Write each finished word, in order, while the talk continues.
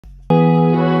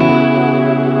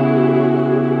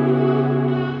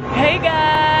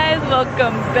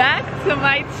welcome back to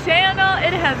my channel.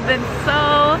 It has been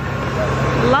so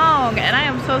long and I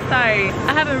am so sorry.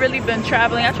 I haven't really been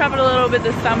traveling. I traveled a little bit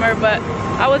this summer, but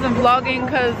I wasn't vlogging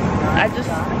because I just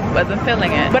wasn't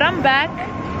feeling it. But I'm back,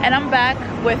 and I'm back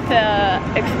with the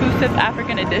exclusive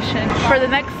African edition. For the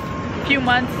next few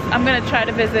months, I'm gonna try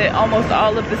to visit almost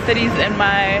all of the cities in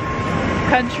my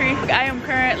country. I am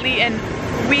currently in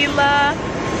Huíla,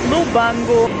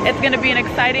 LUBANGO. It's gonna be an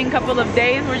exciting couple of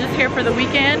days. We're just here for the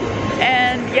weekend,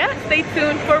 and yeah, stay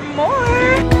tuned for more.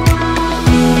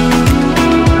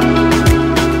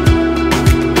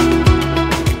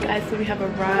 Guys, so we have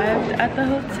arrived at the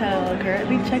hotel,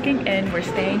 currently checking in. We're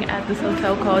staying at this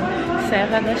hotel called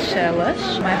Serra da Chela.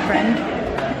 My friend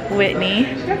Whitney,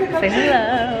 say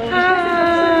hello.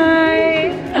 Hi.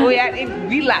 We are in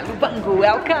Huíla, LUBANGO.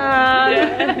 Welcome.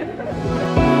 Yeah.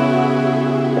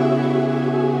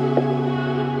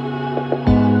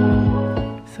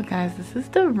 So guys, this is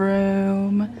the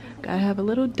room. Gotta have a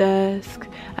little desk.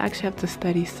 I actually have to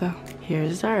study, so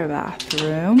here's our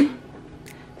bathroom.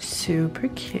 Super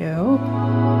cute.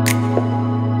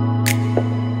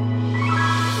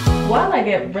 While I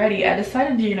get ready, I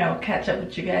decided to, you know, catch up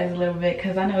with you guys a little bit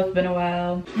because I know it's been a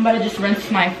while. I'm about to just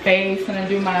rinse my face and then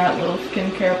do my little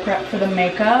skincare prep for the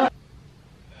makeup.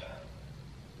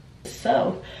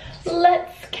 So,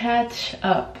 let's catch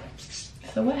up.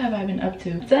 So what have I been up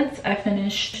to? Since I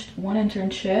finished one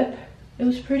internship, it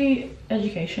was pretty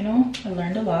educational. I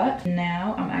learned a lot.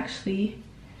 Now I'm actually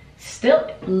still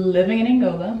living in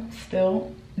Angola,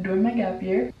 still doing my gap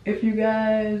year. If you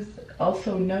guys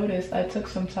also noticed, I took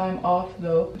some time off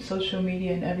though, social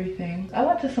media and everything. I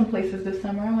went to some places this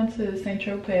summer. I went to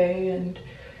Saint-Tropez and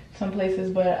some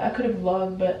places, but I could have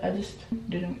vlogged, but I just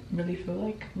didn't really feel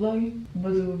like vlogging. It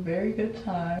was a very good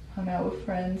time. Hung out with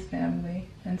friends, family,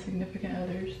 and significant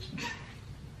others.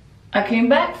 I came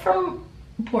back from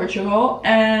Portugal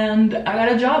and I got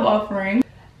a job offering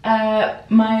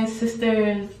at my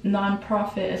sister's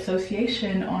non-profit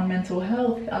association on mental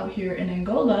health out here in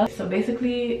Angola. So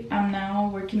basically, I'm now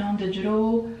working on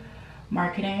digital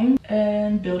marketing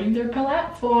and building their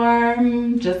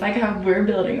platform, just like how we're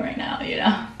building right now, you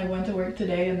know. I went to work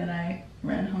today and then I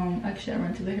ran home. Actually, I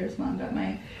went to the hair salon, got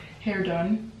my hair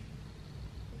done.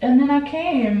 And then I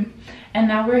came, and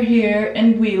now we're here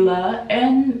in Huíla,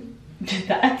 and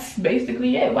that's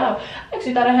basically it. Wow, I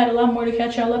actually thought I had a lot more to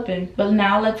catch y'all up in. But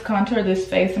now let's contour this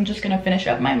face. I'm just gonna finish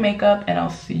up my makeup and I'll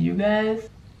see you guys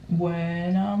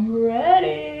when I'm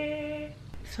ready.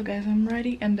 So guys, I'm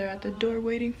ready and they're at the door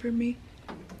waiting for me.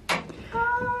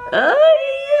 Oh,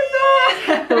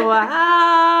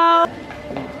 wow.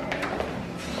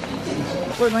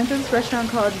 We're going to this restaurant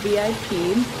called VIP.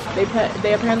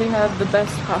 They apparently have the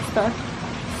best pasta.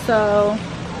 So,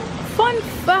 fun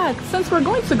fact, since we're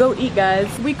going to go eat, guys,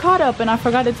 we caught up and I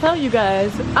forgot to tell you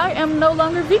guys, I am no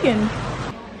longer vegan.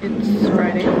 It's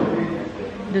Friday,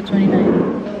 the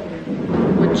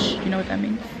 29th, which, you know what that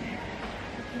means?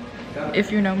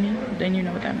 If you know me, then you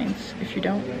know what that means. If you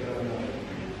don't,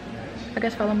 I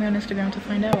guess follow me on Instagram to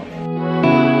find out.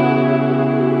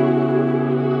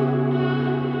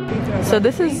 So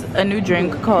this is a new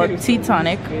drink called tea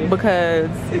tonic because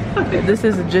this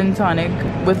is a gin tonic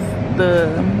with the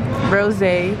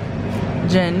rosé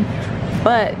gin,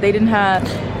 but they didn't have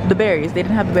the berries. They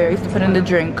didn't have the berries to put in the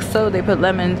drink, so they put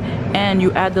lemons and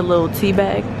you add the little tea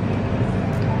bag.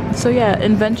 So yeah,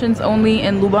 inventions only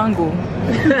in LUBANGO.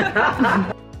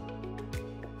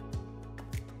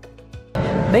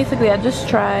 Basically, I just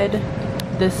tried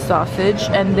this sausage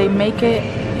and they make it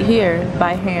here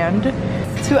by hand.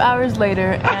 2 hours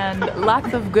later and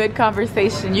lots of good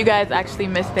conversation. You guys actually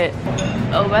missed it.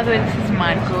 Oh, by the way, this is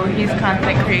Michael. He's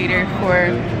content creator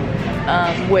for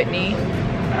Whitney.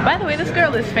 By the way, this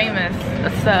girl is famous,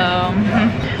 so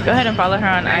go ahead and follow her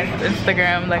on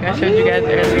Instagram like I showed you guys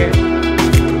earlier.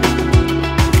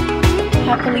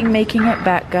 Happily making it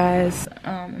back, guys.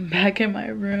 I'm back in my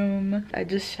room. I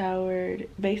just showered.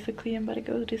 Basically, I'm about to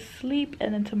go to sleep,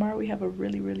 and then tomorrow we have a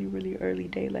really early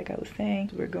day, like I was saying.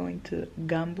 We're going to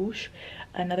Gambos,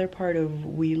 another part of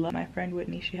Huíla. My friend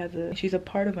Whitney, she's a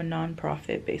part of a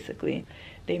non-profit, basically.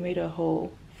 They made a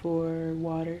hole for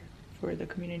water for the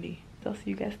community. So I'll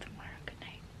see you guys tomorrow. Good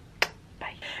night.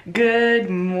 Bye. Good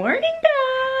morning,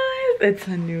 guys. It's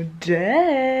a new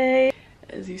day.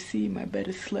 As you see, my bed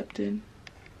is slept in.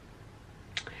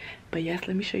 But yes,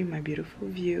 let me show you my beautiful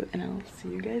view and I'll see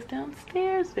you guys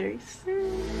downstairs very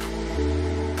soon.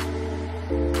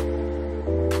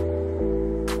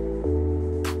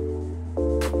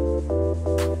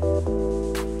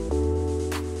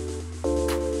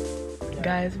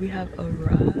 Guys, we have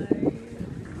arrived.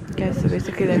 Guys, so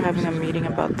basically they're having a meeting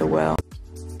about the well.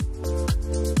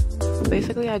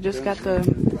 basically I just got the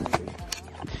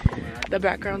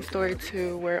background story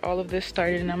to where all of this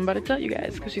started, and I'm about to tell you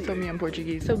guys because she told me in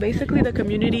Portuguese. So basically the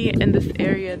community in this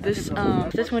area, this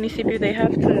municipio, they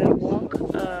have to walk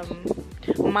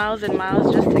miles and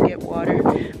miles just to get water,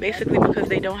 basically because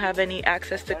they don't have any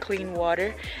access to clean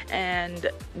water, and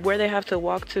where they have to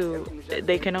walk to,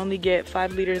 they can only get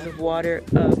 5 liters of water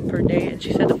per day. And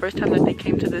she said the first time that they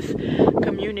came to this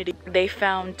community, they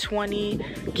found 20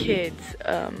 kids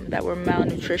that were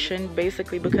malnutrition,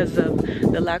 basically because of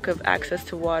the lack of access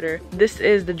to water. This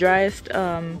is the driest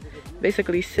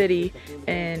basically city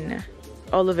in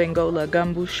all of Angola,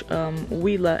 Gambos,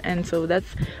 Huíla, and so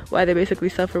that's why they basically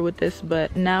suffer with this.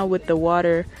 But now with the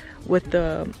water, with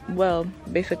the well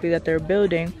basically that they're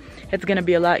building, it's gonna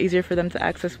be a lot easier for them to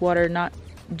access water, not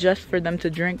just for them to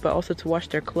drink but also to wash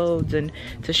their clothes and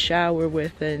to shower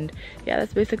with. And yeah,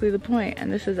 that's basically the point.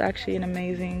 And this is actually an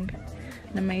amazing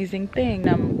thing.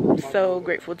 I'm so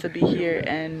grateful to be here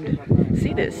and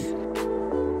see this.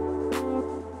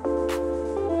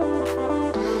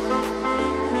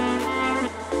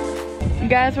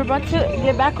 Guys, we're about to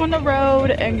get back on the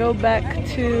road and go back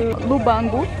to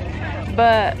Lubango,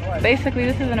 but basically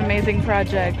this is an amazing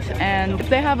project, and if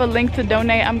they have a link to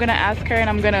donate, I'm gonna ask her and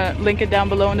I'm gonna link it down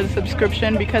below in the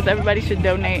description because everybody should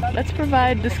donate. Let's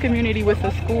provide this community with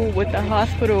a school, with a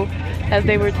hospital, as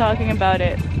they were talking about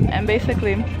it, and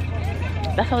basically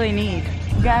that's all they need.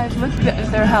 Guys, look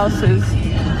at their houses.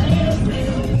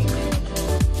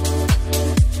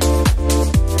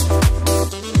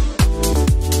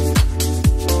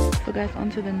 Guys,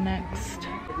 on to the next.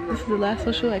 This is the last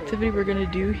social activity we're gonna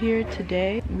do here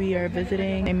today. We are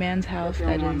visiting a man's house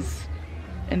that is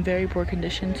in very poor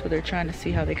condition, so they're trying to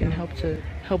see how they can help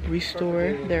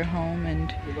restore their home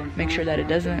and make sure that it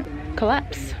doesn't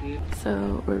collapse.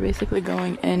 So we're basically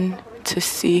going in to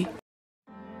see.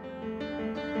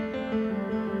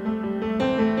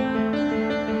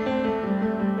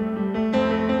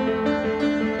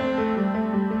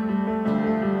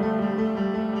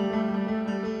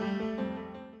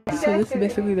 So this is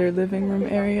basically their living room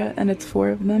area, and it's 4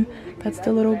 of them. That's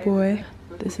the little boy.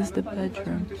 This is the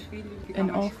bedroom, and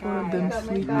all 4 of them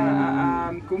sleep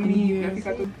in here.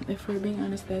 If we're being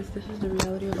honest, guys, this is the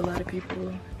reality of a lot of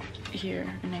people here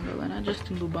in Angola, not just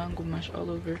in Lubango, much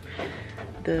all over.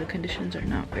 The conditions are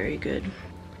not very good.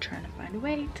 We're trying to find a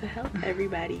way to help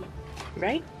everybody,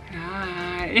 right?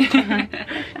 Hi.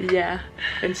 Yeah,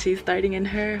 and she's starting in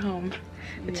her home,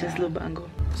 which is Lubango.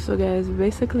 So guys,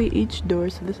 basically each door,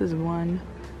 so this is 1,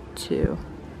 2,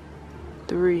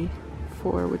 3,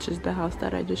 4, which is the house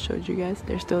that I just showed you guys,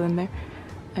 they're still in there,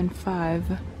 and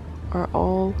 5 are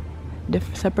all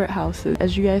separate houses.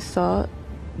 As you guys saw,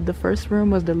 the first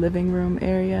room was the living room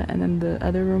area, and then the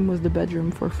other room was the bedroom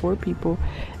for 4 people,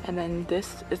 and then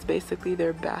this is basically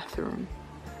their bathroom.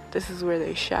 This is where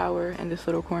they shower, in this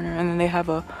little corner, and then they have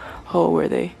a hole where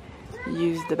they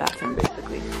use the bathroom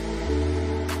basically.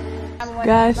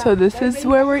 Guys, so this is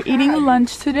where we're eating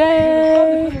lunch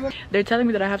today. They're telling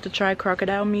me that I have to try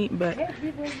crocodile meat, but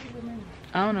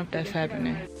I don't know if that's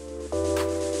happening.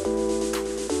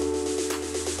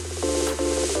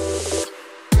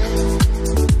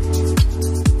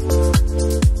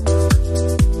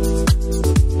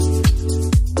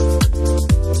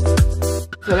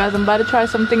 So guys, I'm about to try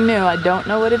something new. I don't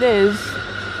know what it is.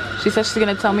 She said she's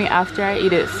gonna tell me after I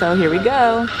eat it, so here we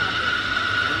go.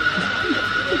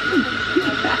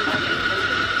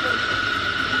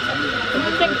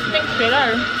 Tem que esperar?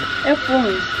 É pão.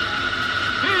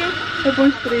 É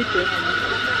pão frito.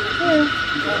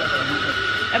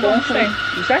 É bom, gostei.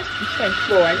 Gostei?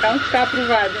 Boa, então está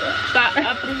aprovado. Está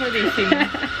aprovadíssimo.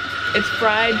 It's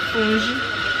fried fungi,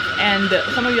 and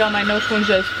some of y'all might know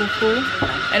fungi as fufu,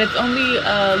 and it's only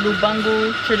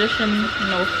Lubango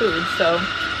traditional food. So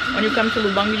when you come to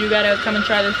Lubango, you gotta come and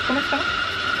try this. Como é que fala?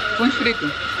 Pão frito.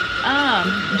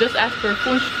 Just ask for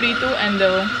fungi frito and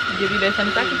they'll give you this, and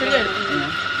it's actually pretty good.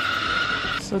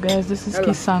 So guys, this is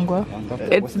kisangwa.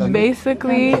 It's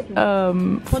basically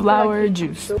flour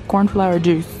juice, corn flour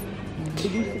juice.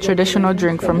 Traditional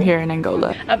drink from here in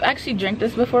Angola. I've actually drank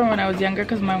this before when I was younger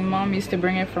because my mom used to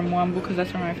bring it from Wambu, because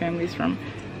that's where my family's from.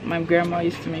 My grandma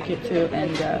used to make it too,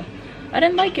 and I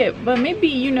didn't like it, but maybe,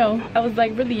 you know, I was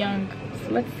like really young,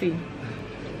 so let's see.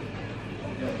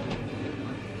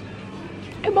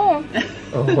 É bom.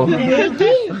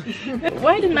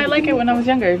 Why didn't I like it when I was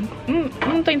younger?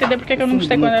 Não tô entendendo porque eu não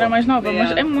gostei quando era mais nova, mas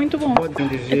é muito bom.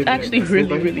 It's actually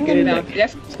really, really good.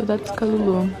 So that's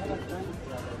kalulu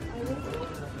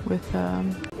with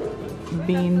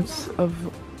beans of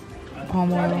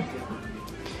palm oil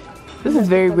This is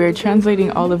very weird.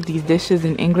 Translating all of these dishes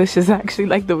in English is actually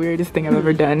like the weirdest thing I've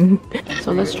ever done.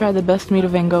 So let's try the best meat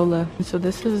of Angola. So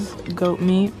this is goat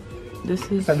meat.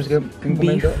 This is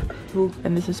beef.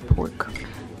 And this is pork.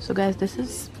 So guys, this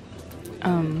is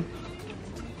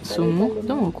sumo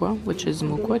de mukwa, which is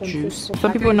mukwa juice.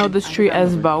 Some people know this tree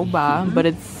as baobab, but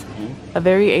it's a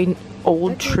very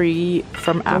old tree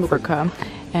from Africa,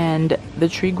 and the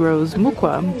tree grows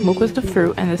mukwa. Mukwa is the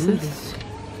fruit, and this is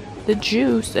the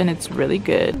juice, and it's really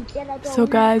good. So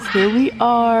guys, here we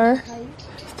are,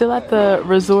 still at the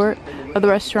resort of the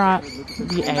restaurant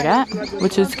we ate at,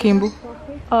 which is Kimbo.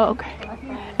 Oh, okay.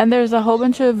 And there's a whole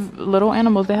bunch of little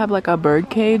animals. They have like a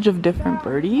bird cage of different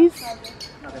birdies.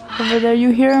 Over there, you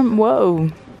hear them? Whoa.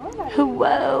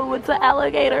 Whoa, it's an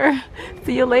alligator.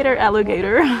 See you later,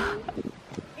 alligator.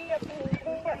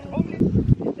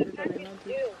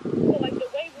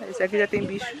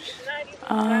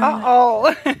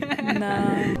 Uh-oh.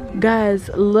 Nah. Guys,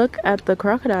 look at the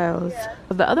crocodiles.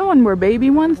 The other one were baby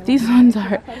ones. These ones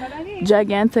are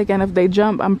gigantic, and if they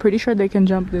jump, I'm pretty sure they can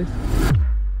jump this.